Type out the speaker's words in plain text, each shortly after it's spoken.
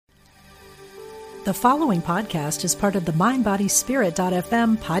The following podcast is part of the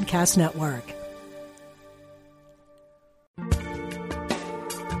MindBodySpirit.fm podcast network.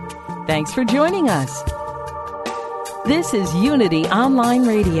 Thanks for joining us. This is Unity Online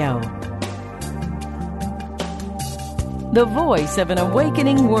Radio, the voice of an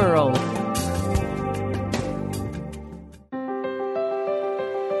awakening world.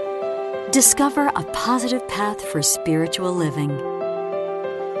 Discover a positive path for spiritual living.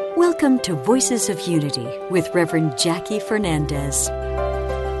 Welcome to Voices of Unity with Reverend Jackie Fernandez.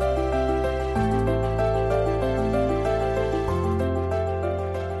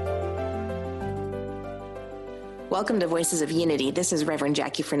 Welcome to Voices of Unity. This is Reverend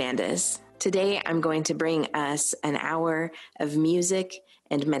Jackie Fernandez. Today I'm going to bring us an hour of music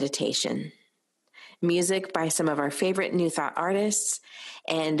and meditation. Music by some of our favorite New Thought artists,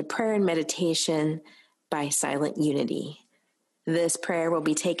 and prayer and meditation by Silent Unity. This prayer will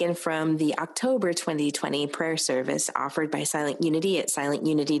be taken from the October 2020 prayer service offered by Silent Unity at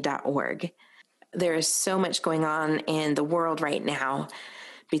silentunity.org. There is so much going on in the world right now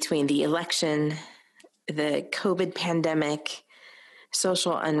between the election, the COVID pandemic,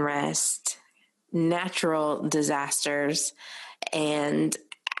 social unrest, natural disasters, and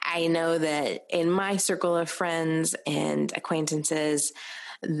I know that in my circle of friends and acquaintances,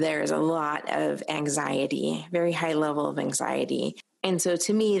 there's a lot of anxiety, very high level of anxiety. And so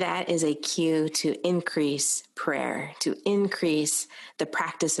to me, that is a cue to increase prayer, to increase the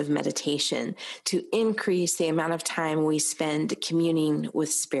practice of meditation, to increase the amount of time we spend communing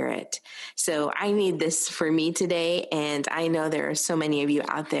with Spirit. So I need this for me today, and I know there are so many of you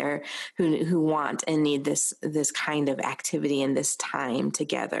out there who want and need this kind of activity and this time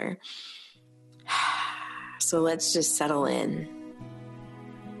together. So let's just settle in.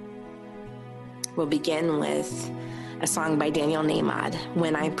 We'll begin with a song by Daniel Nahmad,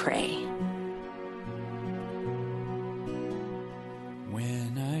 When I Pray.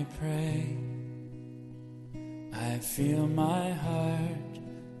 When I pray, I feel my heart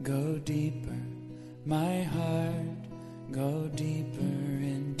go deeper, my heart go deeper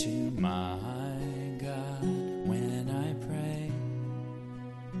into my God. When I pray,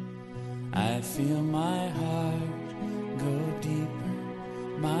 I feel my heart go deeper,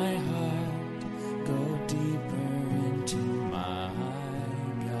 my heart go deeper into my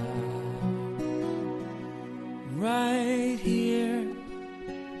God. Right here,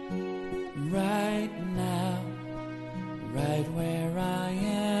 right now, right where I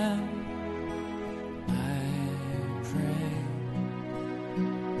am, I pray.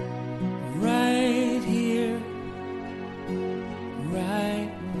 Right here,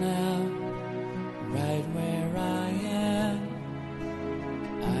 right now, right where I am,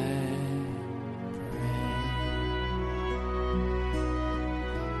 I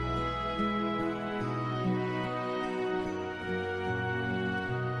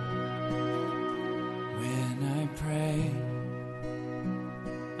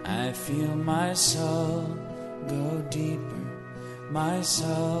I feel my soul go deeper, my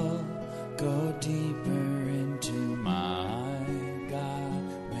soul go deeper into my God.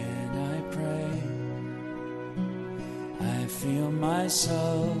 When I pray, I feel my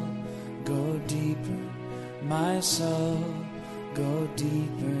soul go deeper, my soul go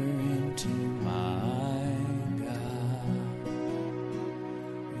deeper into my God.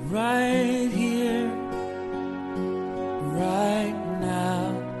 Right here, right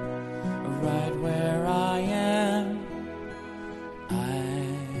now, right where I am,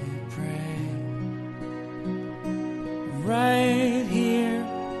 I pray. Right here,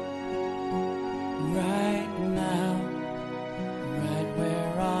 right now, right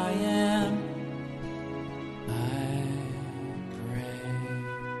where I am, I pray.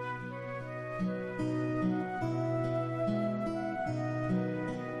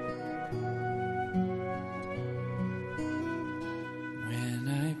 When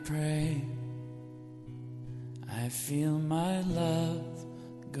I pray, I feel my love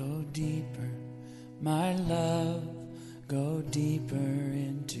go deeper, my love go deeper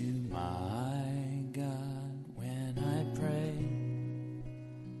into my God. When I pray,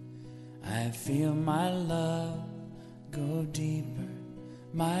 I feel my love go deeper,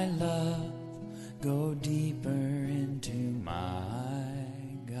 my love go deeper into my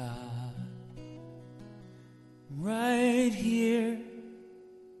God. Right here,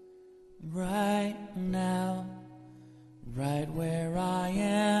 right now, right where I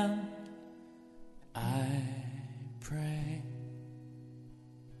am, I pray.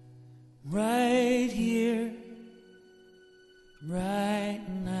 Right here, right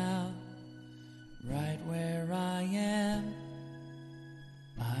now, right where I am,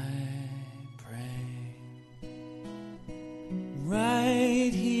 I pray.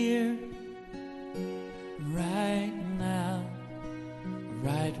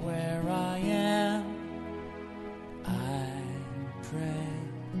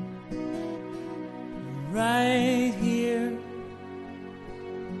 right here,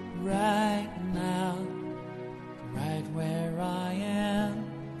 right now, right where I am,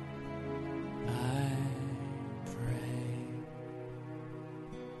 I pray.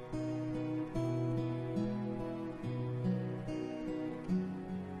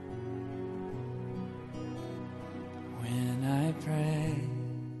 When I pray,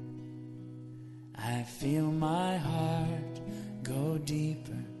 I feel my heart go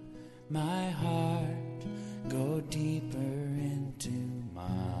deeper, my heart go deeper into my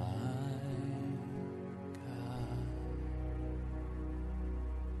God.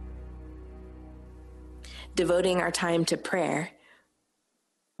 Devoting our time to prayer,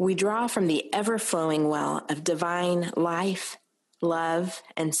 we draw from the ever-flowing well of divine life, love,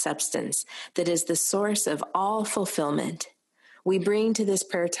 and substance that is the source of all fulfillment. We bring to this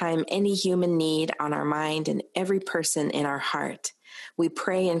prayer time any human need on our mind and every person in our heart. We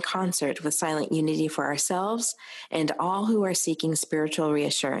pray in concert with silent unity for ourselves and all who are seeking spiritual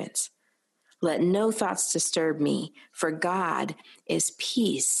reassurance. Let no thoughts disturb me, for God is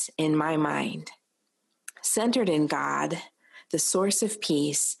peace in my mind. Centered in God, the source of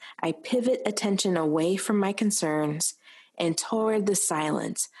peace, I pivot attention away from my concerns and toward the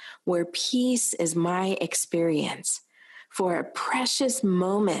silence where peace is my experience. For a precious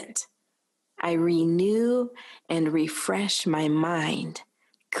moment, I renew and refresh my mind,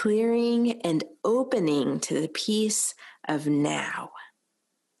 clearing and opening to the peace of now.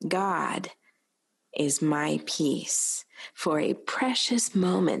 God is my peace. For a precious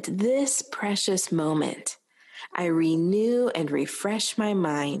moment, this precious moment, I renew and refresh my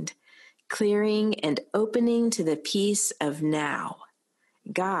mind, clearing and opening to the peace of now.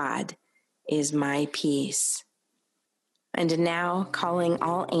 God is my peace. And now, Calling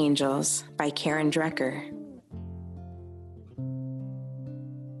All Angels by Karen Drecker.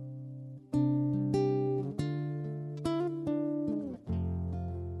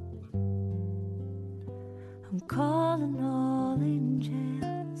 I'm calling all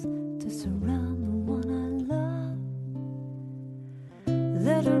angels to surround the one I love.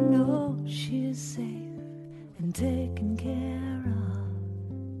 Let her know she is safe and taken care of.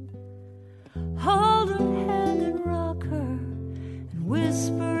 Hold her hand and rock her and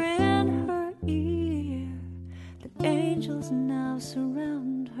whisper in her ear that angels now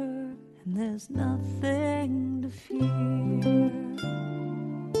surround her and there's nothing to fear.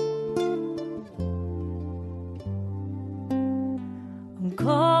 I'm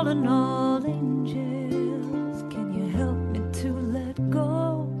calling all angels, can you help me to let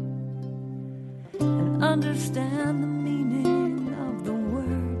go and understand the meaning of the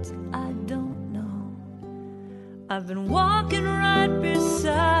words I don't know? I've been walking right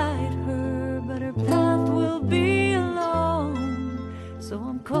beside her, but her path will be alone. So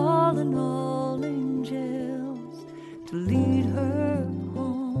I'm calling all angels to lead her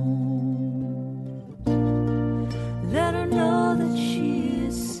home. Let her know that she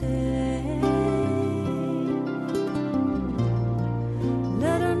is safe.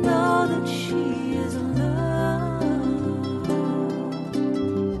 Let her know that she is loved.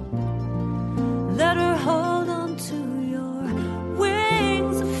 Let her hold on to your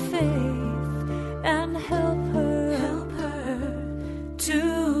wings of faith and help her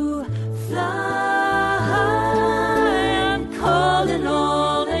to fly. I'm calling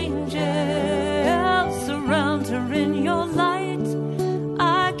all angels, surround her in your light.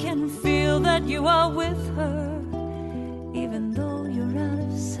 I can feel that you are with her, even though you're out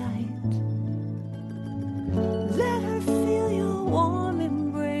of sight. Let her feel your warm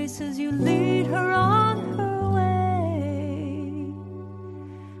embrace as you lead her on her way.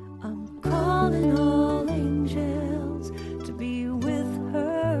 I'm calling all angels to be with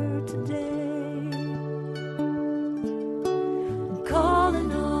her today. I'm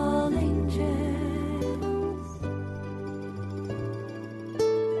calling all angels.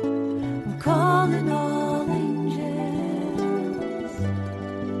 I'm calling all angels.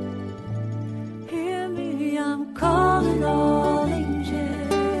 Hear me, I'm calling all angels.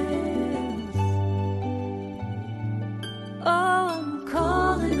 Oh, I'm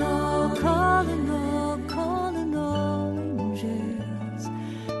calling all angels.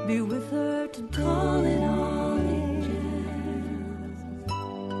 Be with her today. Calling all angels.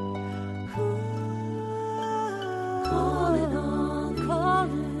 Calling all,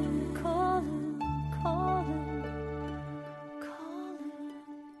 calling, calling, calling,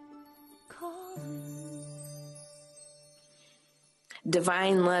 calling.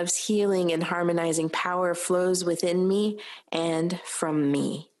 Divine love's healing and harmonizing power flows within me and from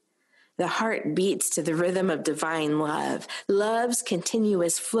me. The heart beats to the rhythm of divine love. Love's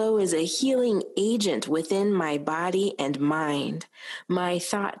continuous flow is a healing agent within my body and mind. My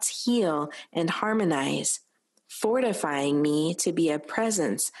thoughts heal and harmonize, fortifying me to be a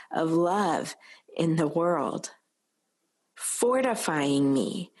presence of love in the world. Fortifying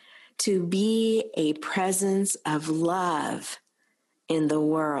me to be a presence of love in the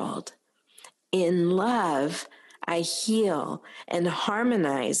world. In love, I heal and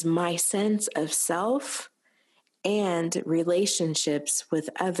harmonize my sense of self and relationships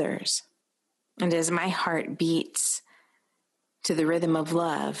with others. And as my heart beats to the rhythm of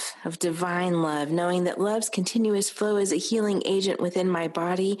love, of divine love, knowing that love's continuous flow is a healing agent within my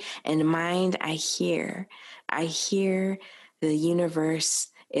body and mind, I hear The Universe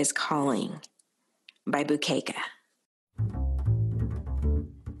is Calling by Bukeka.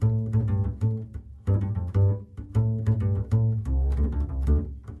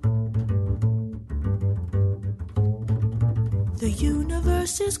 The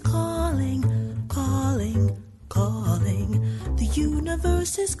universe is calling, calling, calling. The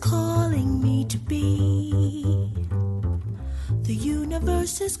universe is calling me to be. The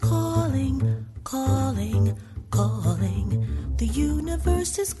universe is calling, calling, calling. The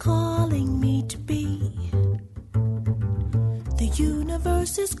universe is calling me to be. The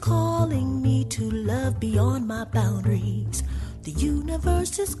universe is calling me to love beyond my boundaries. The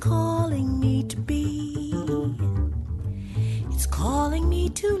universe is calling me to be. It's calling me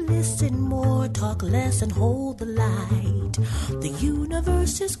to listen more, talk less, and hold the light. The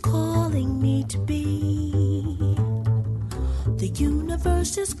universe is calling me to be. The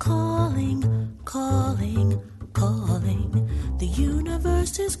universe is calling, calling, calling. The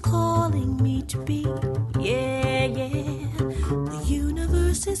universe is calling me to be. Yeah, yeah. The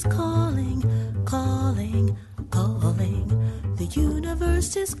universe is calling, calling, calling. The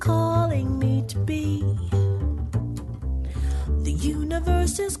universe is calling me to be. The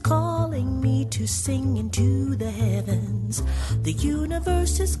universe is calling me to sing into the heavens. The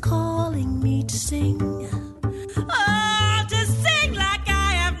universe is calling me to sing. Oh, to sing like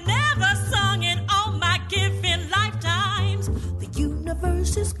I have never sung in all my given lifetimes. The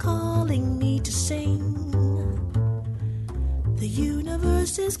universe is calling me to sing. The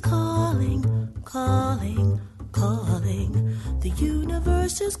universe is calling, calling, calling. The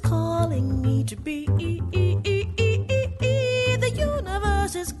universe is calling me to be. The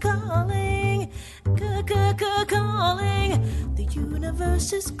universe is calling, calling. The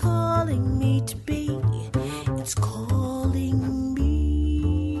universe is calling me to be. It's calling me,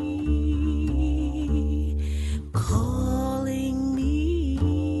 calling me.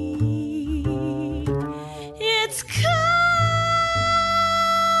 It's calling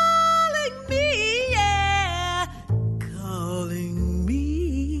me, yeah, calling me.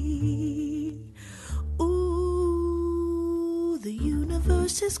 Ooh, the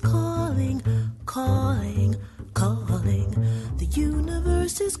universe is calling, calling, calling. The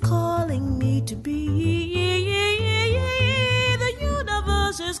universe is calling me to be. The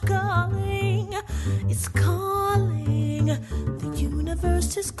universe is calling, it's calling. The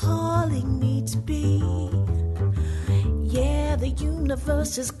universe is calling me to be. Yeah, the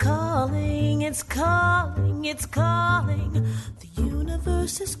universe is calling, it's calling, it's calling. The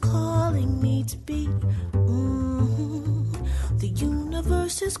universe is calling me to be. The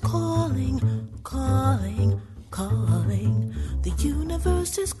universe is calling, calling, calling. The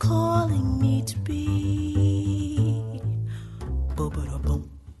universe is calling me to be. Ba-ba-da-bum,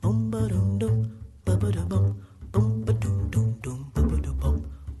 bum-ba-dum-dum, ba-ba-da-bum, bum-ba-dum-dum-dum, ba-ba-da-bum,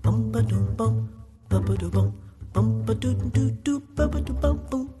 bum-ba-dum-bum, ba-ba-da-bum, bum-ba-dum-dum-dum, ba-ba-da-bum,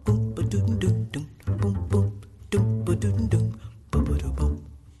 bum-ba-dum-dum-dum, bum-bum-dum-ba-dum-dum, ba-ba-da-bum,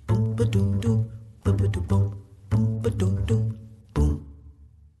 bum-ba-dum-dum, ba-ba-da-bum, bum-ba-dum-dum, boom.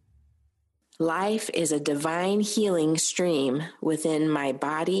 Life is a divine healing stream within my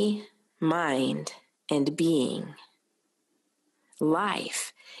body, mind, and being.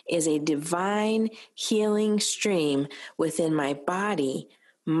 Life is a divine healing stream within my body,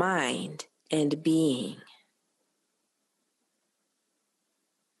 mind, and being.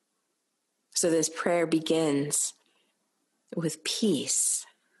 So this prayer begins with peace.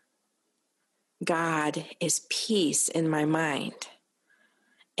 God is peace in my mind.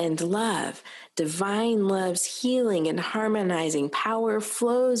 And love, divine love's healing and harmonizing power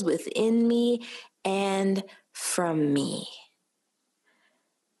flows within me and from me.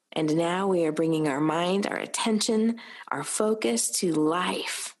 And now we are bringing our mind, our attention, our focus to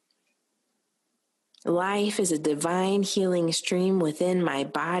life. Life is a divine healing stream within my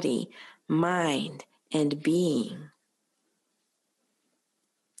body, mind, and being.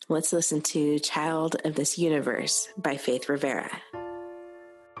 Let's listen to Child of This Universe by Faith Rivera.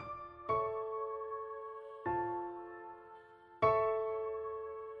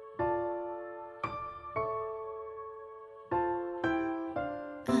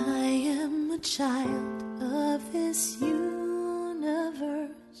 I am a child of this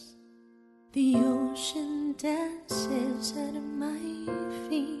universe. The ocean dances at my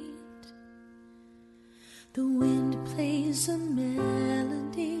feet. The wind plays a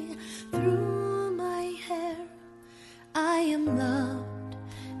melody through my hair. I am loved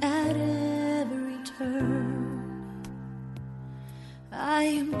at every turn. I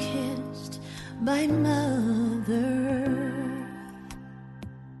am kissed by Mother.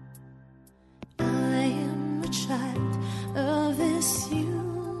 I am a child of this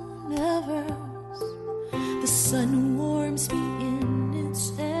universe. The sun warms me in its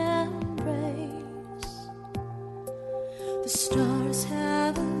embrace. The stars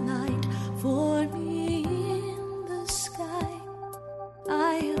have a light for me in the sky.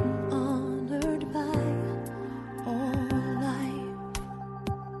 I am honored by all life.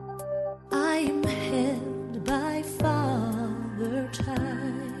 I am held by Father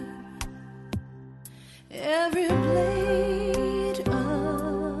Time. Every blade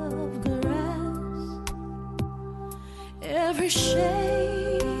of grass, every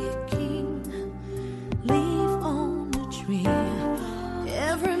shaking leaf on the tree,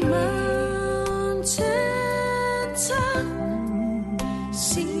 every mountain top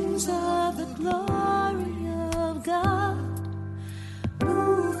sings of the glory of God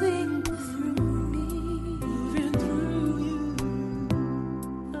moving through me, through you.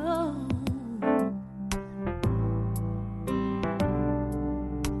 Oh.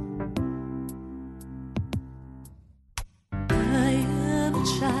 I am a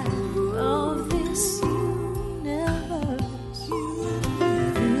child of this universe.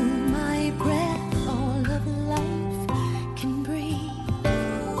 Through my breath, all of life can breathe.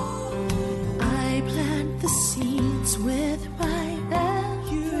 I plant the seeds with my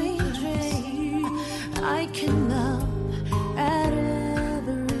every dream. I can love at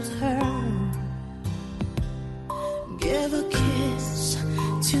every turn. Give a kiss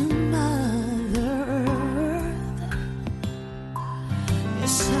to Mother Earth.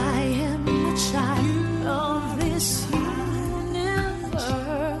 Yes, I am a child of this universe.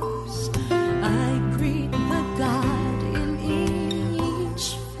 I greet the God in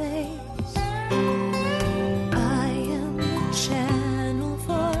each face. I am a channel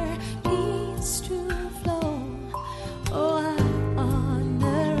for needs to flow. Oh, I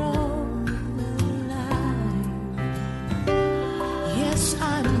honor all life. Yes,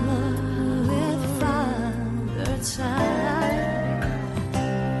 I'm one with Father Time.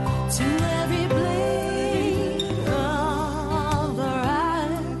 To every blade of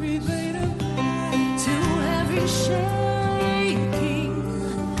grass, to every shaking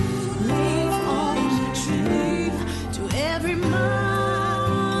leaf on the tree, to every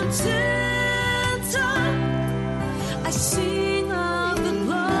mountain top, I sing of the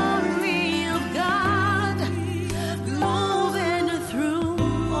glory of God moving through.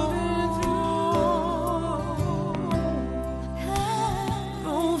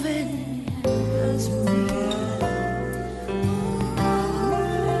 Moving as we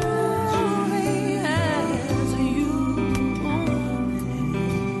as you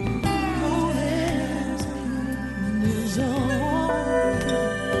is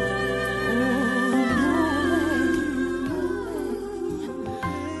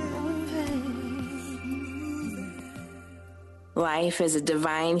Life is a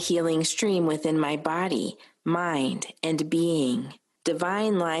divine healing stream within my body, mind, and being.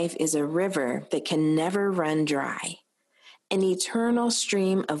 Divine life is a river that can never run dry, an eternal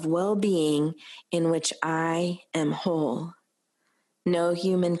stream of well-being in which I am whole. No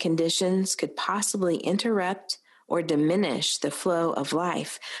human conditions could possibly interrupt or diminish the flow of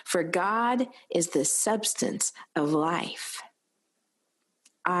life, for God is the substance of life.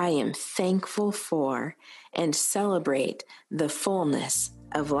 I am thankful for and celebrate the fullness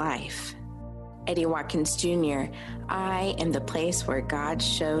of life. Eddie Watkins Jr., I am the place where God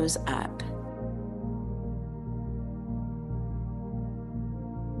shows up.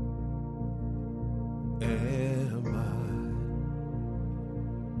 Am I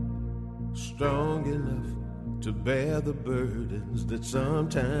strong enough to bear the burdens that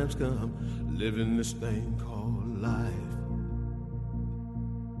sometimes come living this thing called life?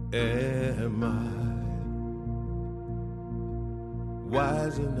 Am I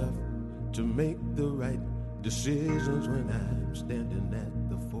wise enough to make the right decisions when I'm standing at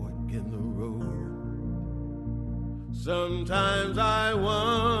the fork in the road? Sometimes I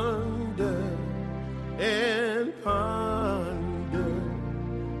wonder and ponder,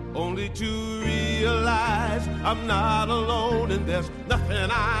 only to realize I'm not alone, and there's nothing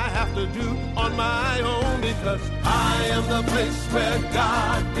I have to do on my own, because I am the place where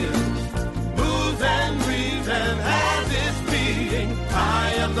God is, moves and breathes and has its being.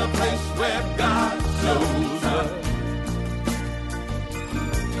 I am the place where God shows up.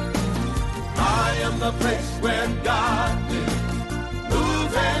 I am the place where God lives,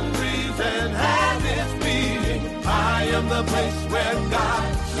 moves and breathes and has its being. I am the place where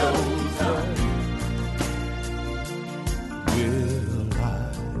God shows up. Will I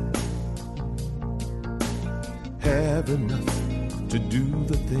have enough to do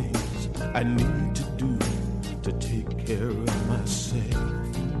the things I need to do to take care of myself?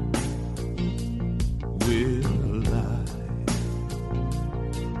 Will I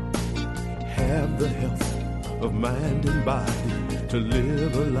have the health of mind and body to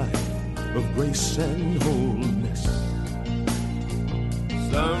live a life of grace and wholeness?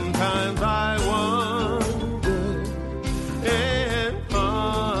 Sometimes I wonder and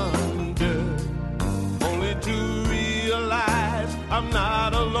ponder, only to realize I'm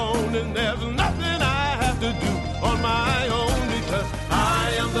not alone, and there's nothing I have to do on my own, because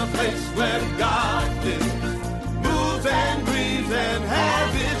I am the place where God lives, moves and breathes and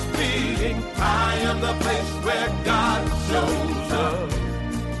has its being. I am the place where God shows up.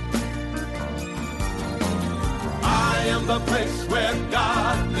 I am the place where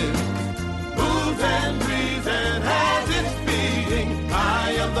God lives, moves and breathes and has its being.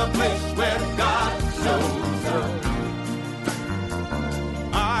 I am the place where God shows up.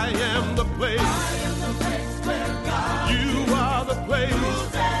 I am the place. I am the place where God. You are the place.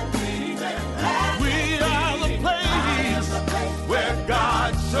 Moves and breathes and has we its are being. The place, the place where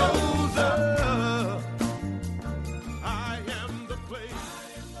God shows up. I am the place. I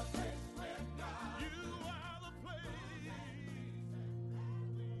am the place where God. You are the place.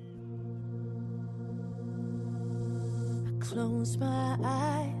 I close my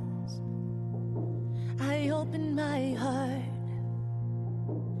eyes, I open my heart,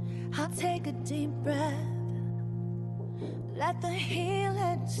 I'll take a deep breath, let the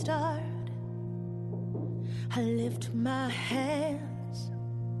healing start. I lift my hands,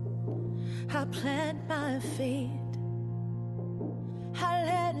 I plant my feet, I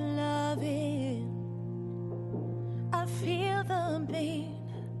let love in, I feel the beat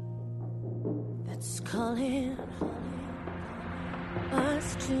that's calling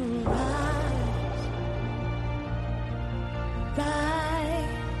us to rise,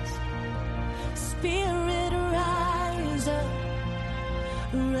 rise, Spirit rise up,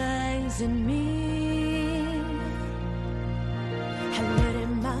 rise in me. I let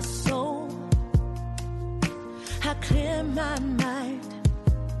in my soul, I clear my mind,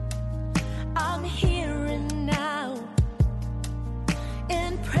 I'm here and now,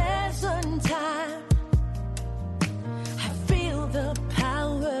 in present time. I feel the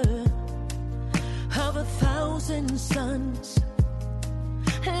power of 1,000 suns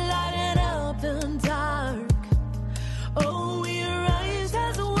lighting up the dark. Oh, we rise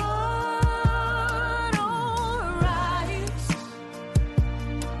as one. Oh, rise,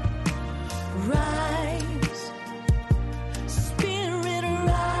 rise, Spirit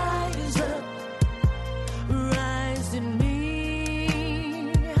rise up, rise in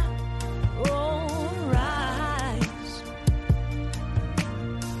me. Oh, rise,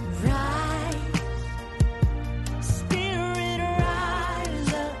 rise, Spirit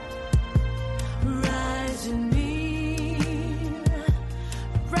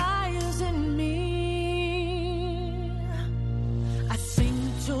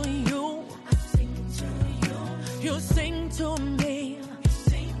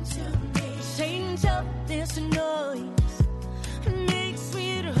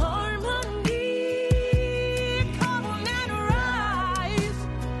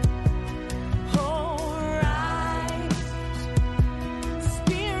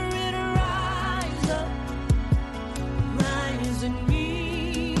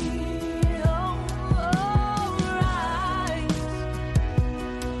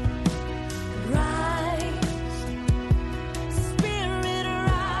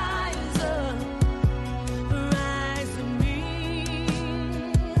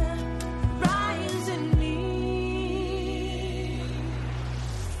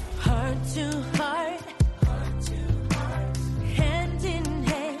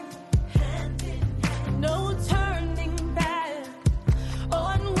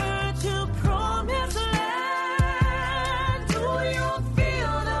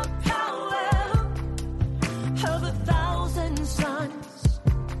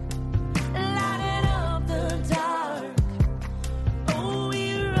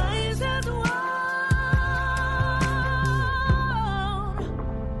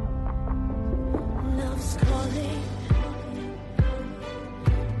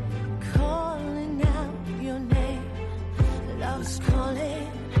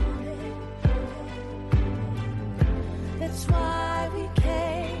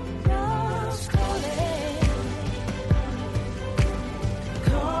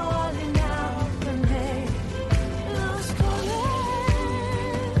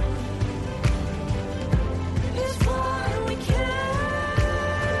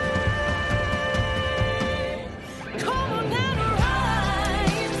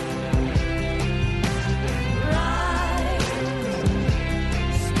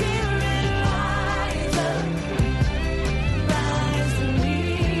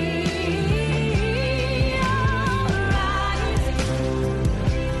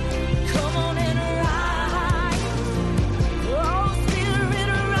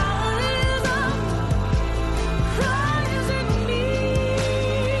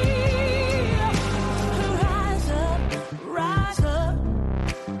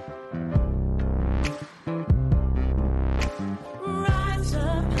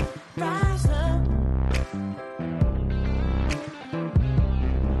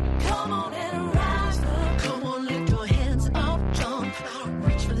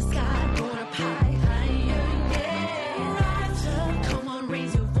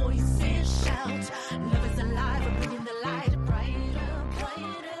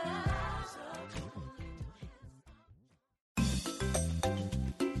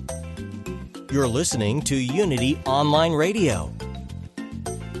You're listening to Unity Online Radio,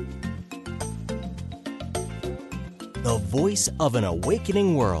 the voice of an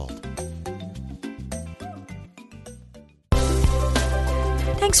awakening world.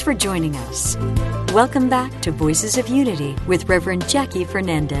 Thanks for joining us. Welcome back to Voices of Unity with Reverend Jackie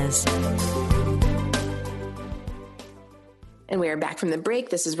Fernandez. And we are back from the break.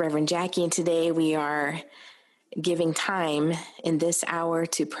 This is Reverend Jackie, and today we are giving time in this hour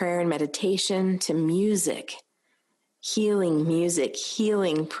to prayer and meditation, to music,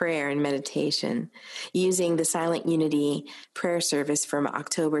 healing prayer and meditation, using the Silent Unity prayer service from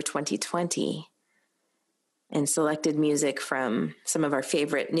October 2020, and selected music from some of our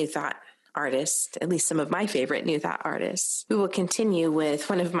favorite New Thought artists, at least some of my favorite New Thought artists. We will continue with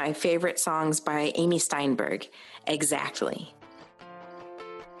one of my favorite songs by Amy Steinberg, Exactly.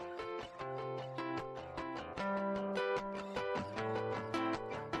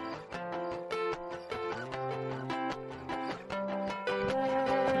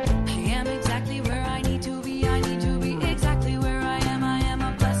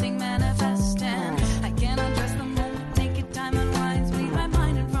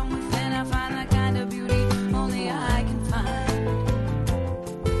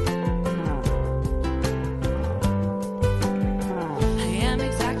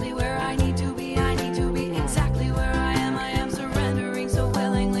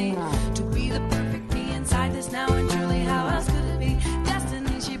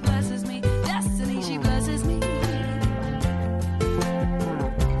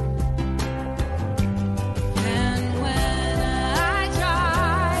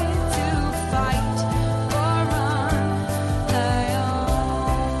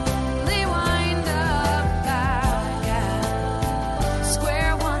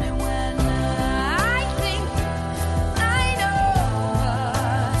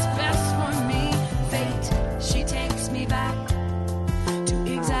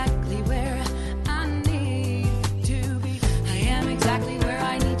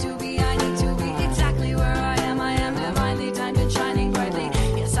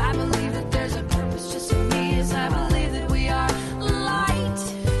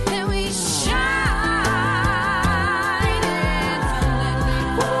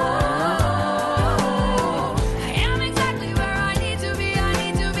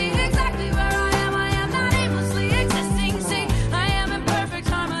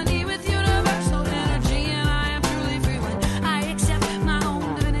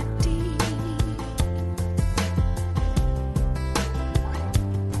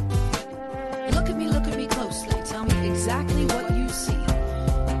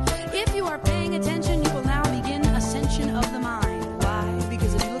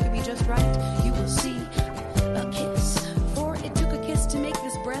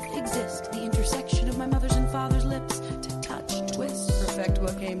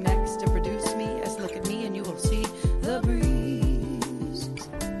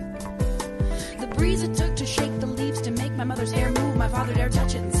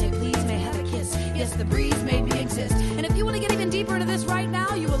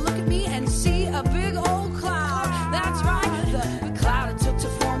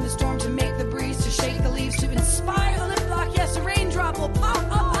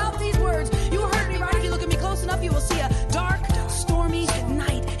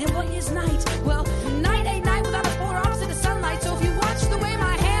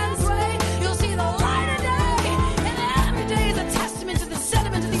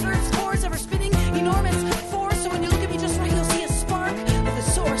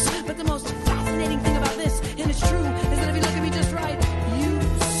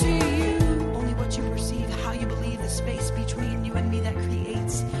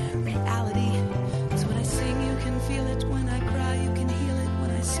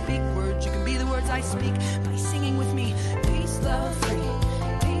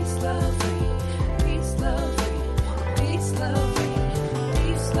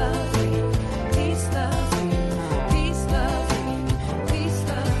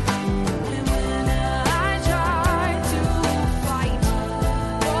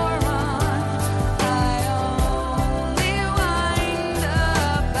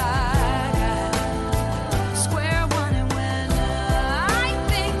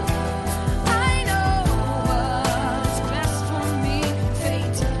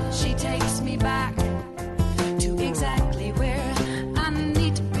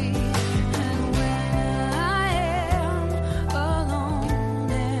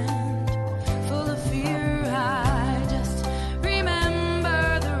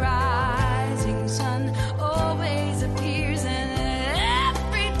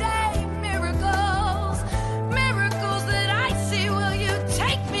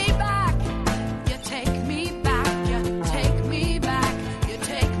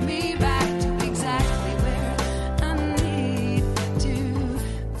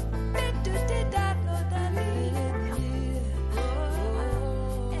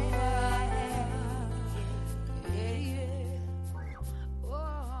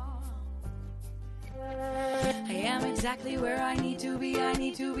 am exactly where I need to be. I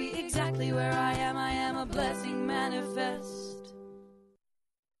need to be exactly where I am a blessing manifest.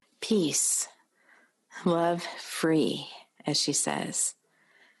 Peace, love free, as she says.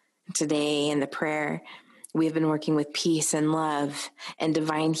 Today in the prayer, we've been working with peace and love and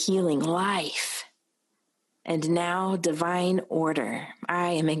divine healing, life. And now divine order. I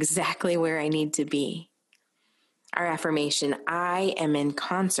am exactly where I need to be. Our affirmation, I am in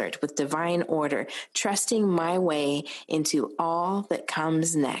concert with divine order, trusting my way into all that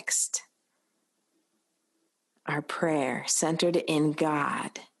comes next. Our prayer, centered in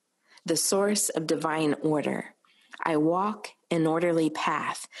God, the source of divine order. I walk an orderly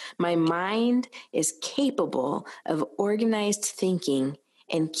path. My mind is capable of organized thinking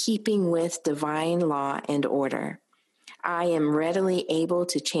and keeping with divine law and order. I am readily able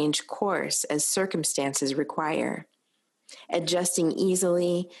to change course as circumstances require, adjusting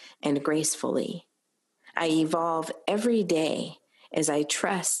easily and gracefully. I evolve every day as I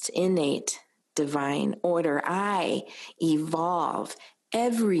trust innate divine order. I evolve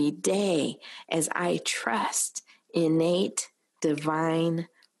every day as I trust innate divine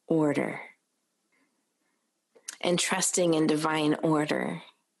order. And trusting in divine order,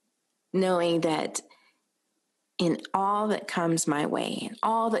 knowing that in all that comes my way, and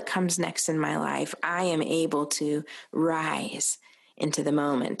all that comes next in my life, I am able to rise into the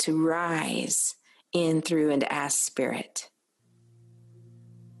moment, to rise in, through, and as spirit.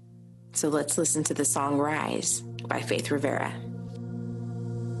 So let's listen to the song Rise by Faith Rivera.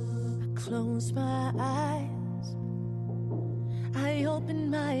 I close my eyes, I open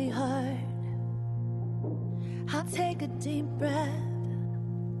my heart, I'll take a deep breath,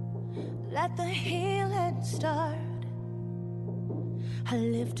 let the healing start. I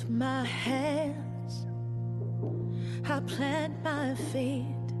lift my hands, I plant my feet,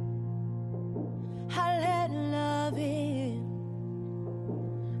 I let love in,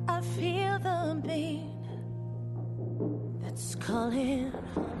 I feel the beat that's calling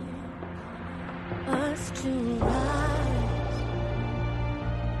us to rise,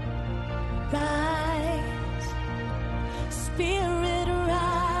 rise, spirit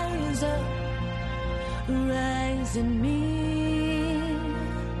rise up, rise in me,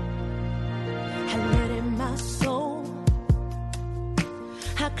 I let in my soul,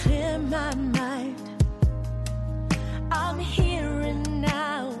 I clear my mind, I'm here and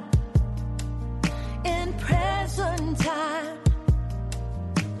now, in present time,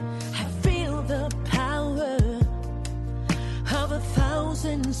 I feel the power of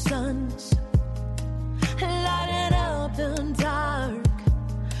 1,000 suns, lighting up the dark.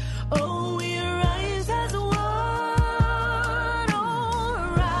 Oh, we rise as one.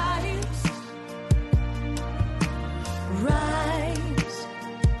 Oh, rise, rise,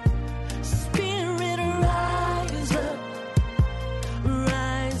 spirit rise up,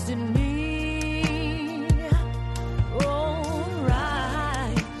 rise in me. Oh,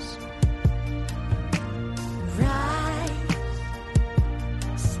 rise, rise,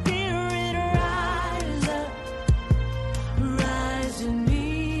 spirit rise up, rise in me.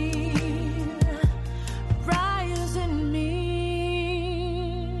 Rise in me.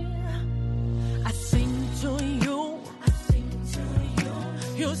 I sing to you,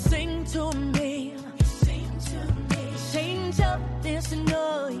 you sing to me, change up this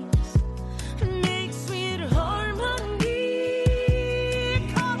noise, make sweet harmony,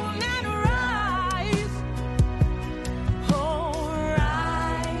 come on and rise, oh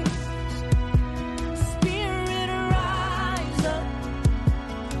rise, spirit rise up,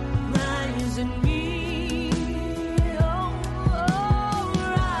 rise in me, oh,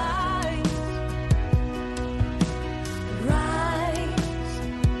 rise, rise,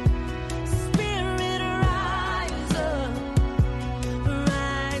 spirit rise up,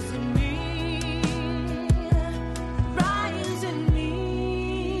 rise in me, rise in me,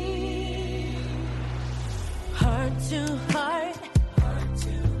 heart to heart,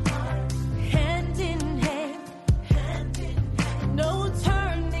 hand in hand, no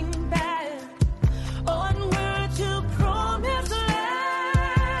turning back, onward to promised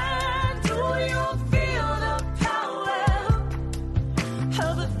land. Do you feel the power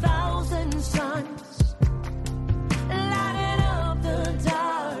of 1,000 suns, lighting up the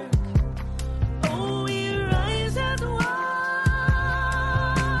dark? Oh, we rise as one.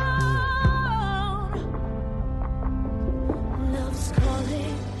 Love's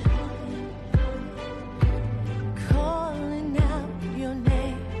calling, calling out your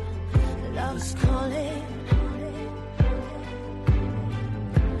name. Love's calling.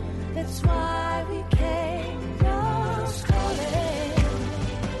 That's why we came. Love's calling,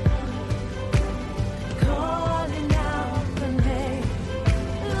 calling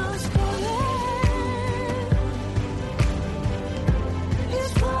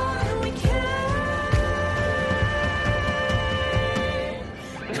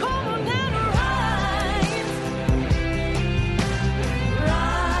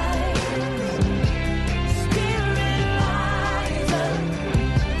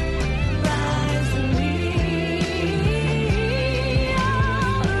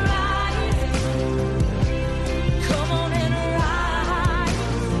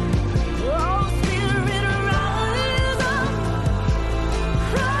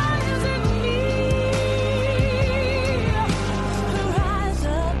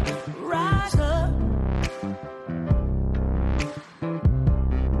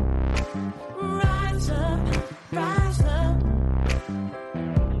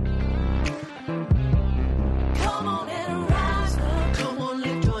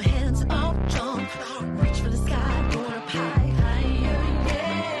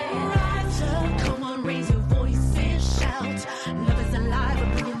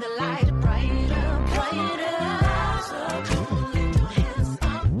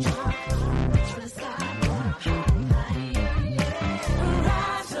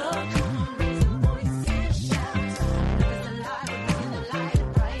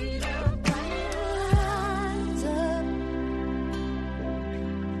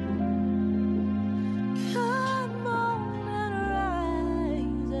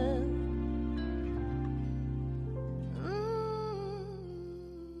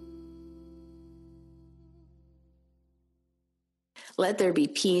Let there be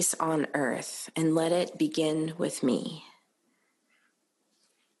peace on earth, and let it begin with me.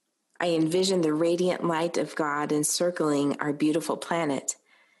 I envision the radiant light of God encircling our beautiful planet,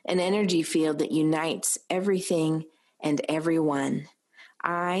 an energy field that unites everything and everyone.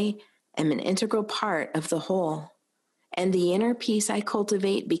 I am an integral part of the whole, and the inner peace I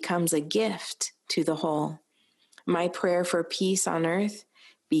cultivate becomes a gift to the whole. My prayer for peace on earth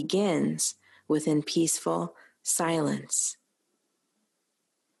begins within peaceful silence.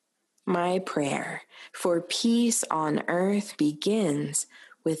 My prayer for peace on earth begins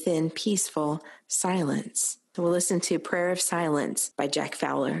within peaceful silence. We'll listen to Prayer of Silence by Jack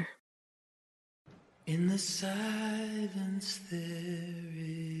Fowler. In the silence there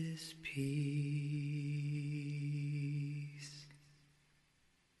is peace.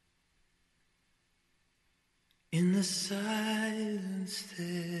 In the silence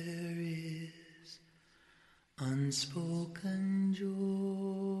there is unspoken joy.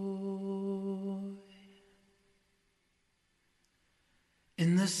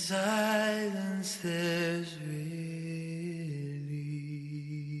 In the silence there's release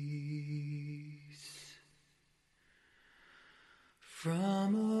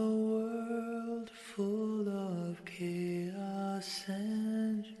from a world full of chaos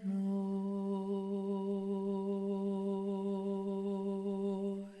and noise.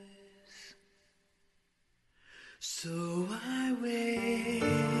 So I wait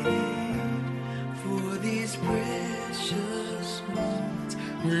for these precious moments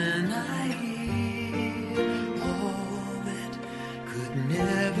when I hear all that could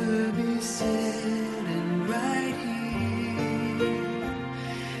never be said, and right here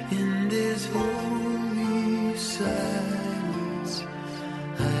in this holy silence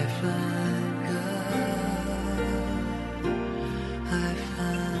I find God, I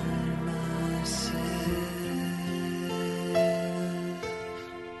find myself.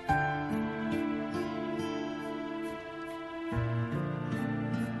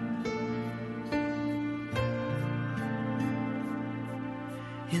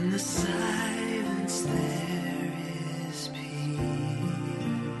 In the silence there is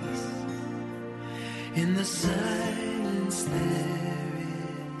peace. In the silence there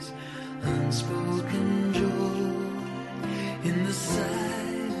is unspoken joy. In the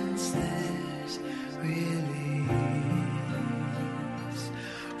silence there's release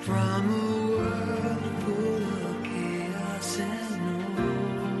from a world full of chaos and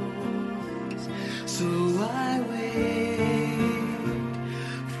noise. So I wait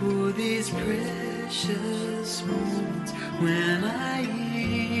for these precious moments when I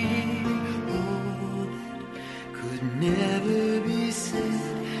hear all that could never be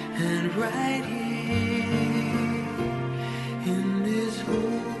said, and right here in this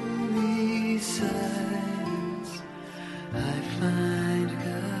holy silence I find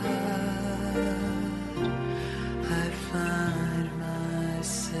God, I find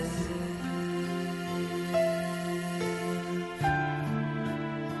myself.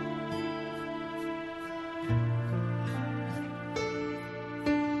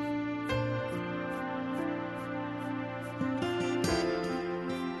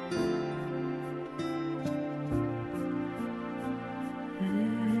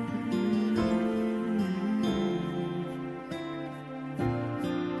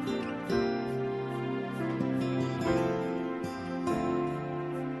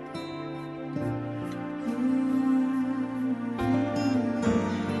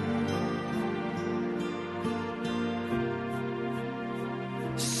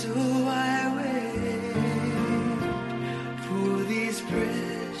 So I wait for these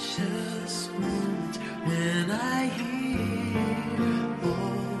precious moments when I hear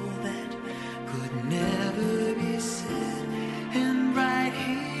all that could never be said, and right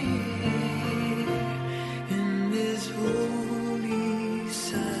here in this holy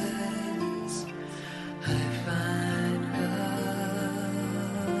silence I find God,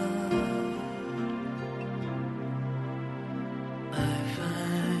 I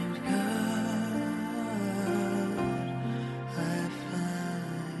find God, I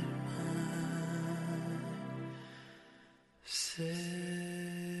find myself.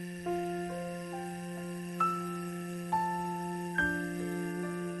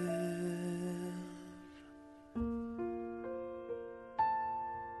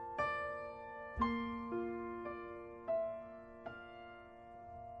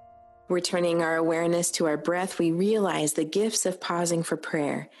 Returning our awareness to our breath, we realize the gifts of pausing for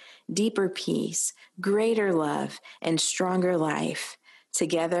prayer, deeper peace, greater love, and stronger life.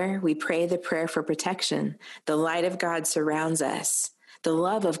 Together, we pray the prayer for protection. The light of God surrounds us. The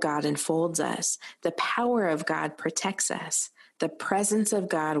love of God enfolds us. The power of God protects us. The presence of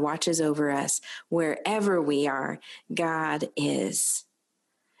God watches over us wherever we are. God is.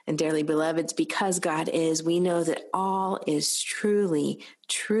 And dearly beloveds, because God is, we know that all is truly,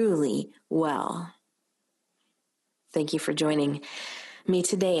 truly well. Thank you for joining me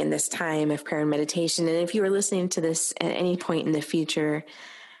today in this time of prayer and meditation. And if you are listening to this at any point in the future,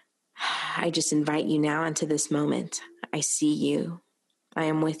 I just invite you now into this moment. I see you. I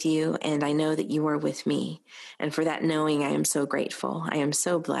am with you, and I know that you are with me. And for that knowing, I am so grateful. I am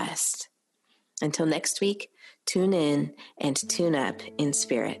so blessed. Until next week, tune in and tune up in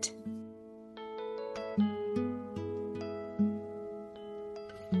spirit.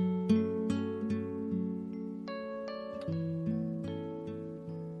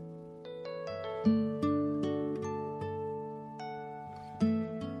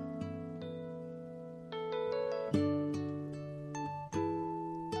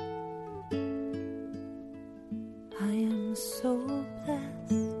 I am so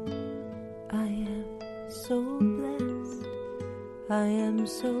blessed. I am so blessed. I am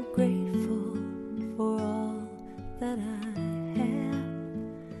so grateful for all that I have.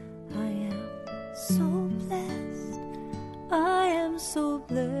 I am so blessed. I am so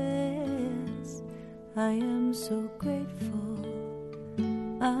blessed. I am so grateful.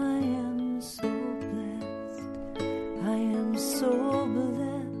 I am so blessed. I am so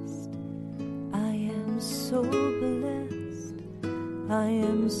blessed. I am so blessed. I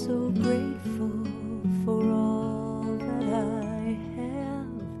am so grateful for all that I have.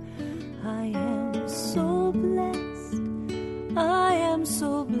 I am so blessed. I am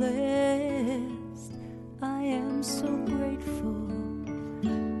so blessed. I am so grateful.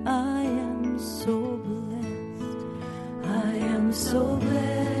 I am so blessed. I am so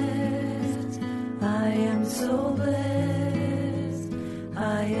blessed. I am so blessed.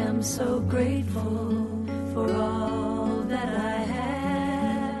 I am so grateful for all that I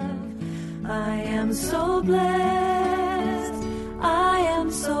have. I am so blessed. I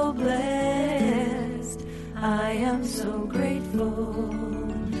am so blessed. I am so grateful.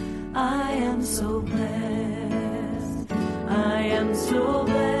 I am so blessed. I am so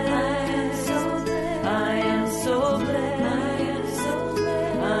blessed. I am so blessed.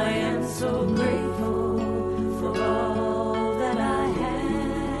 I am so grateful for all that I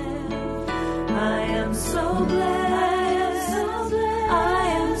have. I am so blessed. I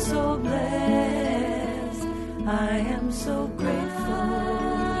am so blessed. I am so grateful.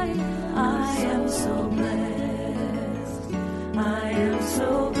 I am so blessed. I am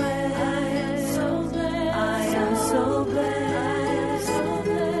so blessed. I am so blessed.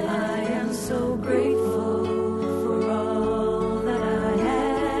 I am so grateful for all that I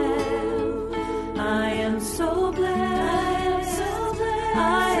have. I am so blessed.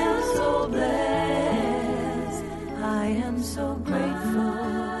 I am so blessed. I am so grateful.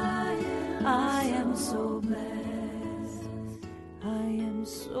 I am so blessed. I am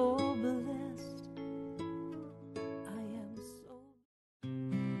so blessed. I am so.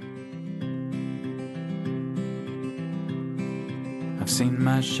 I've seen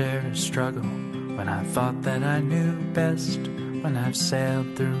my share of struggle when I thought that I knew best, when I've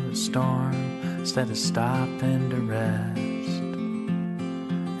sailed through a storm instead of stopping to rest.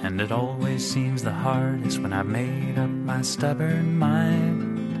 And it always seems the hardest when I've made up my stubborn mind.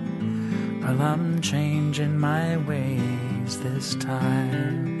 Well, I'm changing my ways this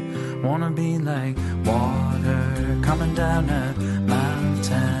time. Wanna be like water coming down a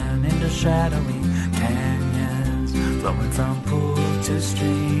mountain into shadowy canyons, flowing from pool to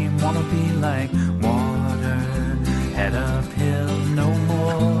stream. Wanna be like water, head uphill no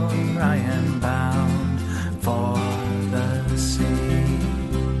more. I am bound for the sea.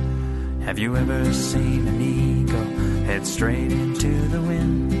 Have you ever seen an eagle head straight into the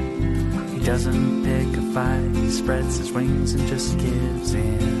wind? He doesn't pick a fight, he spreads his wings and just gives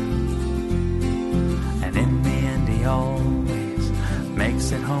in. And in the end he always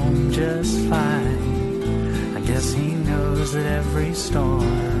makes it home just fine. I guess he knows that every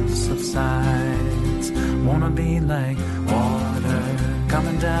storm subsides. Wanna be like water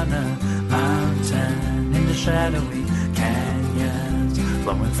coming down a mountain into shadowy canyons,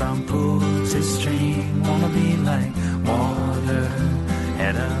 flowing from pool to stream. Wanna be like water,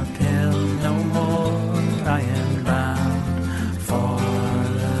 head uphill no more. I am bound for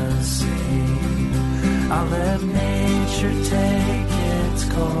the sea. I'll let nature take its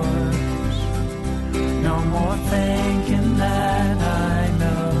course. No more thinking that I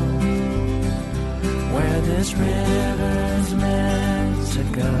know where this river's meant to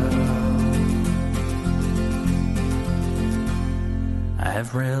go. I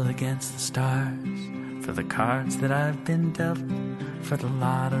have railed against the stars, for the cards that I've been dealt, for the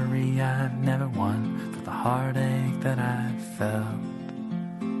lottery I've never won, for the heartache that I've felt.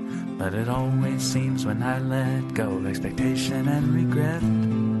 But it always seems when I let go of expectation and regret,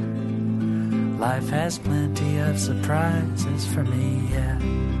 life has plenty of surprises for me, yeah.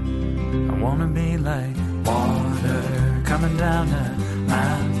 I wanna be like water coming down a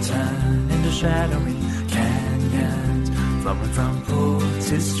mountain into shadowy canyons, flowing from pool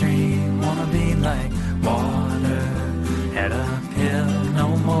to stream. Wanna be like water, head uphill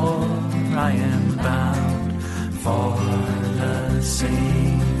no more. I am bound for the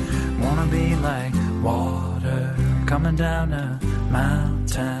sea. Wanna be like water coming down a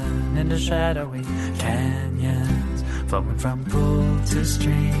mountain into shadowy canyons, flowing from pool to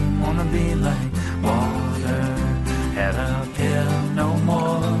stream. Wanna be like water, head uphill no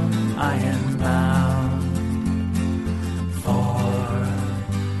more. I am bound for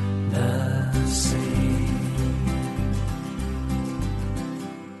the sea.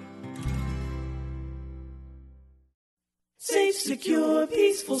 Safe, secure,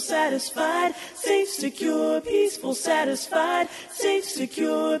 peaceful, satisfied. Safe, secure, peaceful, satisfied. Safe,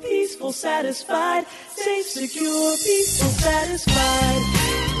 secure, peaceful, satisfied. Safe, secure, peaceful, satisfied.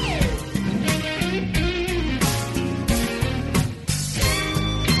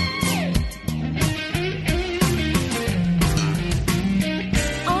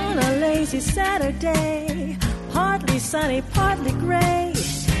 On a lazy Saturday, partly sunny, partly gray,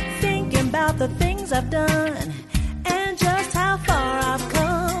 thinking about the things I've done and just how far I've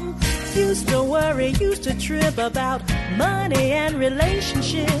come. Used to worry, used to trip about money and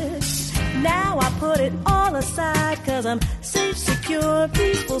relationships. Now I put it all aside, 'cause I'm safe, secure,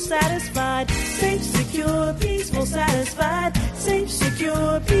 peaceful, satisfied. Safe, secure, peaceful, satisfied. Safe,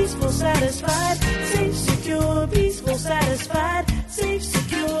 secure, peaceful, satisfied. Safe, secure, peaceful, satisfied. Safe,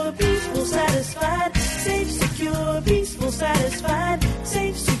 secure, peaceful, satisfied. Safe, secure, peaceful, satisfied.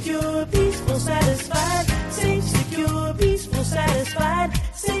 Safe, secure, peaceful, satisfied. Safe, secure, peaceful, satisfied.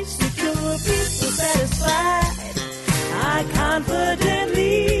 Safe, secure, peaceful, satisfied. I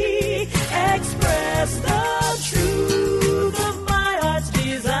confidently express the truth of my heart's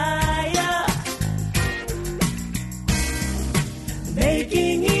desire,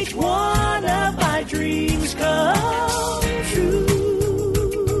 making each one of my dreams come true.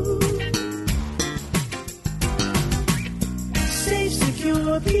 Safe,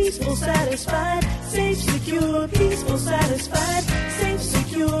 secure, peaceful, satisfied. Safe, secure, peaceful, satisfied. Safe,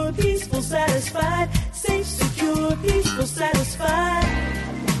 secure, peaceful, satisfied. Safe, secure, peaceful, satisfied.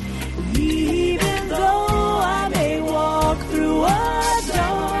 Even though I may walk through a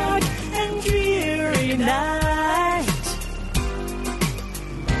dark and dreary night,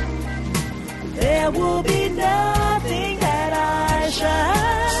 there will be nothing that I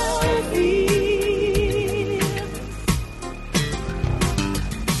shall fear.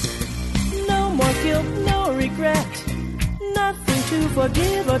 No more guilt, no regret, nothing to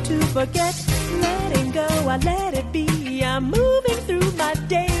forgive or to forget. Letting go, I let it be. I'm moving through my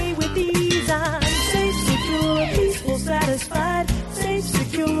day with ease. I'm safe, secure, peaceful, satisfied. Safe,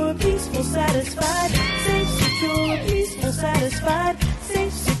 secure, peaceful, satisfied. Safe, secure, peaceful, satisfied.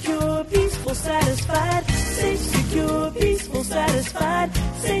 Safe, secure, peaceful, satisfied. Safe, secure, peaceful, satisfied.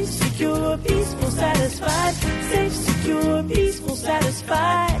 Safe, secure, peaceful, satisfied. Safe, secure, peaceful,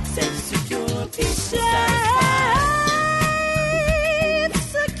 satisfied. Safe, secure, peaceful, satisfied.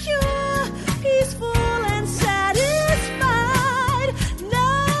 Peaceful and satisfied. No,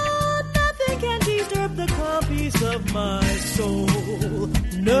 nothing can disturb the calm peace of my soul.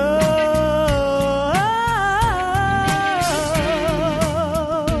 No.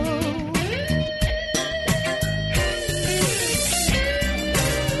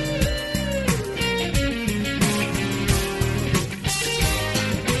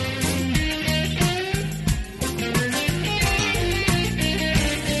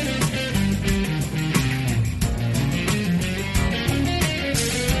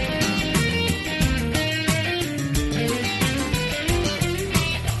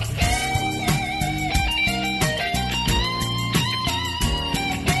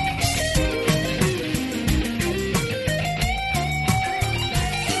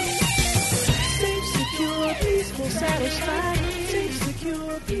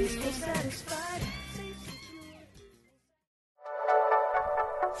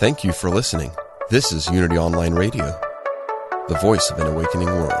 Thank you for listening. This is Unity Online Radio, the voice of an awakening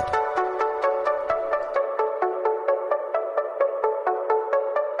world.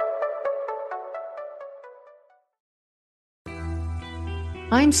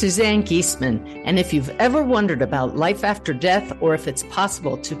 I'm Suzanne Geisman, and if you've ever wondered about life after death or if it's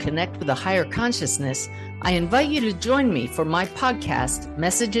possible to connect with a higher consciousness, I invite you to join me for my podcast,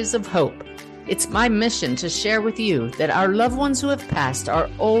 Messages of Hope. It's my mission to share with you that our loved ones who have passed are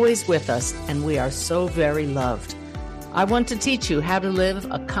always with us, and we are so very loved. I want to teach you how to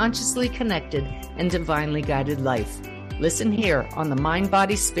live a consciously connected and divinely guided life. Listen here on the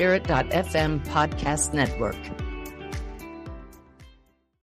MindBodySpirit.fm podcast network.